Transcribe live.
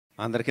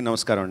అందరికీ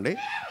నమస్కారం అండి.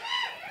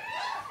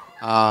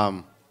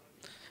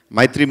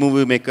 మైత్రి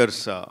మూవీ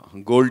మేకర్స్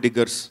గోల్డ్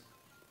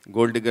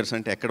డిగ్గర్స్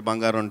అంటే ఎక్కడ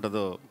బంగారం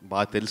ఉంటుందో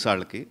బాగా తెలుసు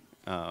వాళ్ళకి.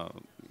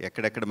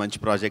 ఎక్కడెక్కడ మంచి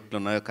ప్రాజెక్టులు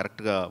ఉన్నాయో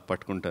కరెక్ట్గా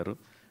పట్టుకుంటారు.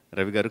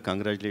 రవి గారు,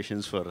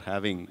 congratulations for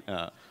having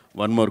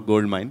one more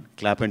gold mine.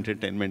 Clap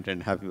entertainment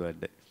and happy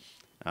birthday.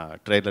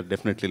 Trailer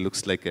definitely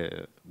looks like a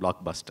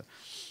block buster.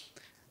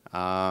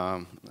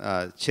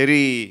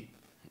 Cherry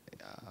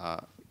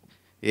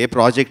A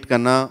project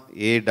కన్నా,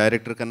 ఏ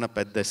డైరెక్టర్ కన్నా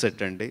పెద్ద ఎసెట్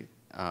అండి.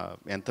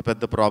 ఎంత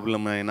పెద్ద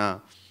ప్రాబ్లం అయినా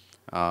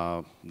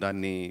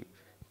దాన్ని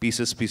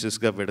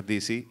పీసెస్గా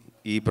విడదీసి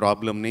ఈ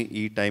ప్రాబ్లమ్ని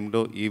ఈ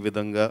టైంలో ఈ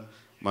విధంగా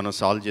మనం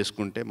సాల్వ్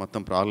చేసుకుంటే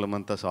మొత్తం ప్రాబ్లం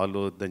అంతా సాల్వ్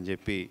అవుతుందని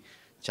చెప్పి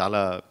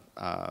చాలా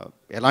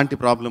ఎలాంటి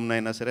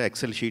ప్రాబ్లంనైనా సరే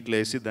ఎక్సెల్ షీట్లో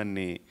వేసి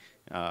దాన్ని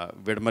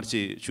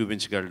విడమర్చి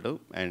చూపించగలడు.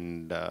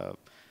 అండ్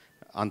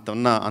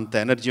అంత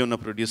ఎనర్జీ ఉన్న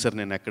ప్రొడ్యూసర్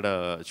నేను ఎక్కడ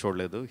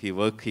చూడలేదు.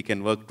 He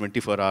can work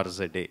 24 hours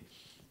a day.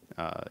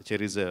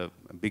 Cherry is a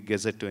big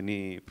asset to any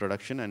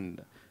production, and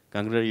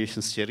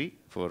congratulations Cherry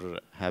for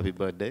happy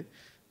birthday.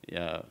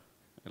 Yeah,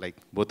 like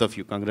both of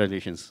you,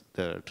 congratulations.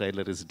 The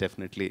trailer is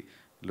definitely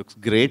looks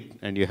great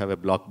and you have a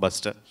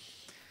blockbuster.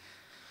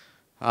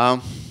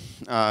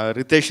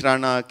 Ritesh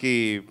Rana ki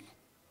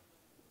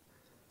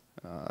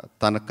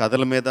తన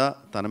కథల మీద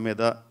తన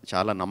మీద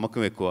చాలా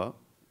నమ్మకం ఎక్కువ,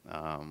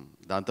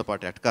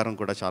 దాంతోపాటు ఎటకారం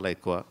కూడా చాలా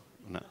ఎక్కువ.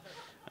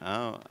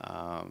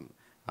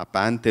 ఆ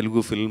పాన్ తెలుగు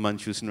ఫిల్మ్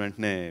అని చూసిన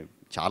వెంటనే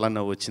చాలా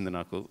నవ్వు వచ్చింది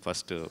నాకు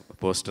ఫస్ట్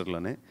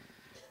పోస్టర్లోనే.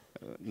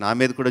 నా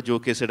మీద కూడా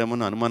జోక్ వేసాడేమో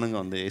అని అనుమానంగా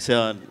ఉంది. వేసా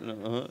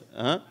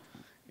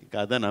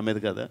కాదా? నా మీద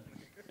కాదా?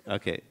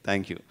 Okay,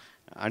 thank you.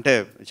 అంటే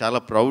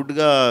చాలా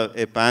ప్రౌడ్గా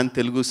ఏ పాన్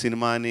తెలుగు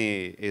సినిమా అని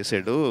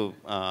వేసాడు.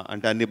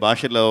 అంటే అన్ని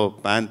భాషల్లో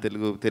పాన్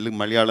తెలుగు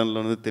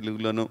మలయాళంలోను,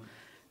 తెలుగులోను,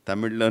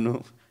 తమిళ్లోను,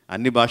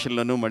 అన్ని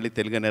భాషల్లోనూ మళ్ళీ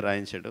తెలుగు అనే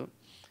రాయించాడు.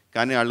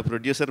 కానీ వాళ్ళు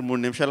ప్రొడ్యూసర్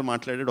 3 నిమిషాలు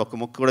మాట్లాడాడు, ఒక్క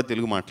ముక్క కూడా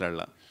తెలుగు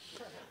మాట్లాడలా.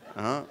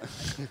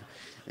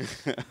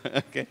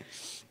 Okay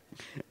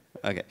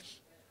okay.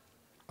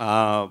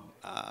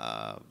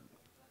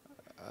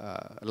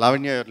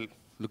 Lavanya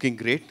looking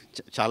great.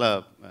 చాలా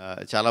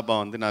చాలా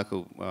బాగుంది. నాకు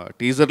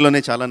టీజర్లోనే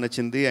చాలా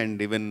నచ్చింది అండ్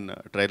ఈవెన్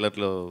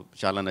ట్రైలర్లో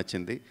చాలా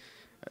నచ్చింది.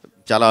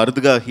 చాలా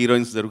అరుదుగా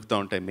హీరోయిన్స్ దొరుకుతూ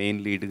ఉంటాయి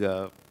మెయిన్ లీడ్గా,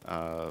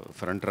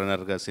 ఫ్రంట్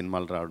రన్నర్గా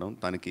సినిమాలు రావడం.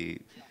 తనకి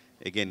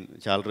అగైన్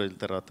చాలా రోజుల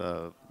తర్వాత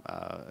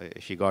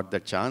she got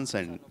that chance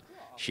and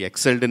she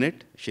excelled in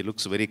it. She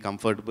looks very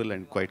comfortable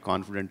and quiet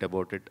confident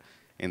about it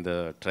in the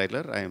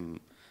trailer.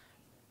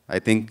 I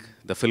think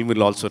the film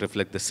will also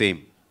reflect the same.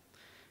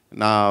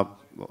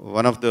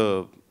 One of the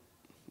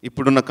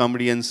ippudunna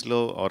comedians lo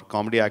or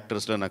comedy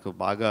actors lo naku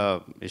baga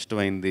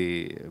ishtamaindi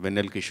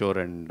Vennel Kishore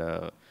and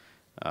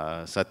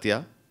Satya.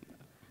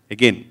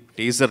 Again,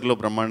 teaser lo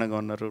brahmandanga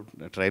unnaru,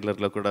 trailer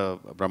lo kuda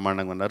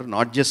brahmandanga unnaru.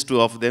 Not just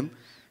two of them,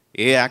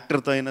 ఏ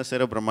యాక్టర్తో అయినా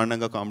సరే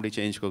బ్రహ్మాండంగా comedy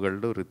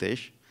చేయించుకోగలడు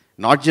Riteish.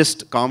 Not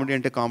just comedy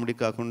అంటే comedy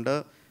కాకుండా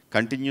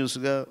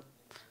కంటిన్యూస్గా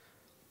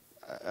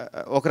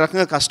ఒక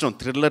రకంగా కష్టం.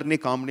 థ్రిల్లర్ని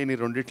కామెడీని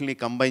రెండింటిని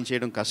కంబైన్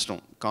చేయడం కష్టం.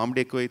 కామెడీ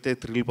ఎక్కువైతే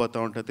థ్రిల్ పోతూ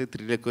ఉంటుంది,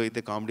 థ్రిల్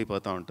ఎక్కువైతే కామెడీ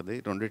పోతూ ఉంటుంది.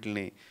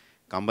 రెండింటిని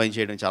కంబైన్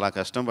చేయడం చాలా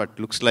కష్టం. But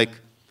looks like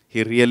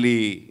he really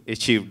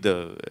achieved the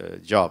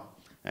job.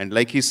 And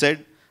like he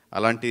said,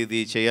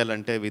 అలాంటిది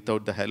చేయాలంటే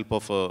without the help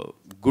of a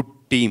good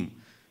team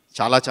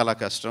చాలా చాలా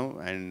కష్టం.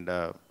 And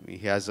he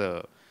has a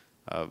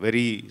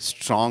very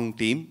strong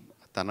team.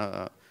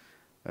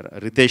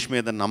 Riteish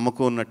మీద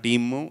నమ్మకం ఉన్న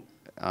టీము,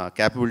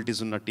 క్యాపబిలిటీస్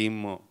ఉన్న టీమ్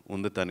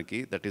ఉంది తనకి.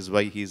 That is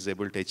why he's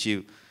able to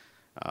achieve.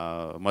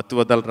 మత్తు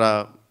వదలరా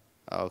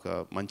ఒక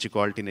మంచి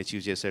క్వాలిటీని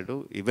అచీవ్ చేశాడు.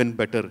 Even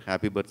better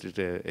happy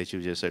birthday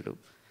achieve చేశాడు.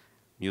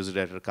 మ్యూజిక్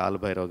డైరెక్టర్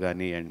కాలభైరవ్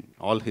కానీ and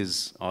all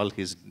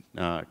his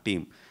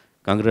team.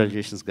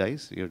 Congratulations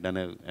guys, you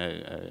done a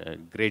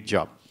great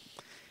job.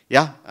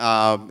 Yeah,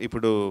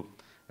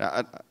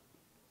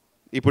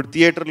 ఇప్పుడు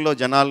థియేటర్లో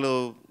జనాలు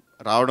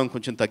రావడం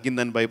కొంచెం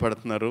తగ్గిందని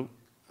భయపడుతున్నారు.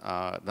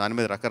 దాని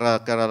మీద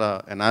రకరకాల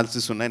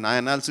అనాలిసిస్ ఉన్నాయి. నా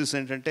అనాలిసిస్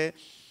ఏంటంటే,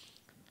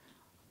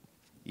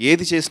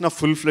 ఏది చేసినా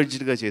ఫుల్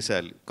ఫ్లెడ్జ్డ్గా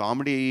చేసేయాలి.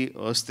 కామెడీ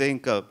వస్తే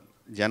ఇంకా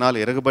జనాలు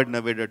ఎరగబడి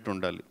నవ్వేటట్టు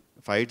ఉండాలి.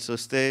 ఫైట్స్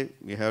వస్తే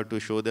you have to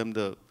show them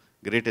the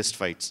greatest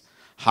fights.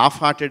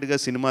 Half హార్టెడ్గా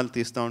సినిమాలు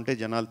తీస్తూ ఉంటే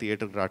జనాలు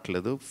థియేటర్కి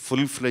రావట్లేదు.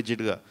 ఫుల్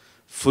ఫ్లెడ్జ్డ్గా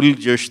ఫుల్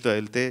జోష్తో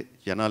వెళ్తే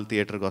జనాలు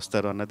థియేటర్కి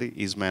వస్తారు అన్నది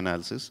is my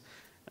analysis.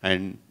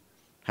 And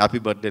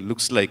happy birthday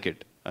looks like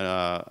it.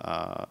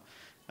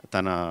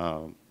 తన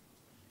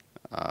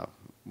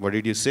what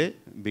did you say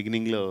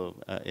బిగినింగ్లో,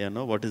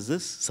 వాట్ ఈస్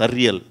దిస్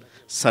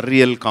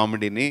సర్రియల్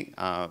కామెడీని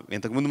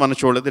ఇంతకుముందు మనం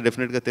చూడలేదు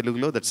డెఫినెట్గా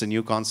తెలుగులో. That's a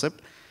new concept.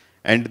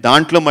 And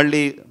దాంట్లో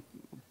మళ్ళీ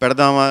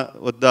పెడదామా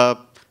వద్దా,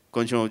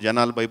 కొంచెం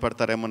జనాలు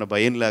భయపడతారేమో అన్న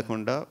భయం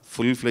లేకుండా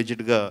full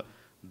ఫ్లెడ్జ్డ్గా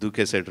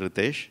దూకేసాడు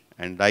Riteish.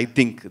 And I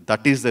think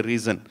that is the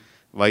reason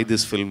why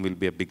this film will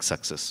be a big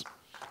success.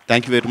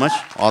 Thank you very much.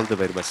 All the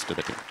very best to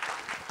the team.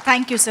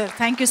 Thank you sir,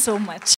 thank you so much.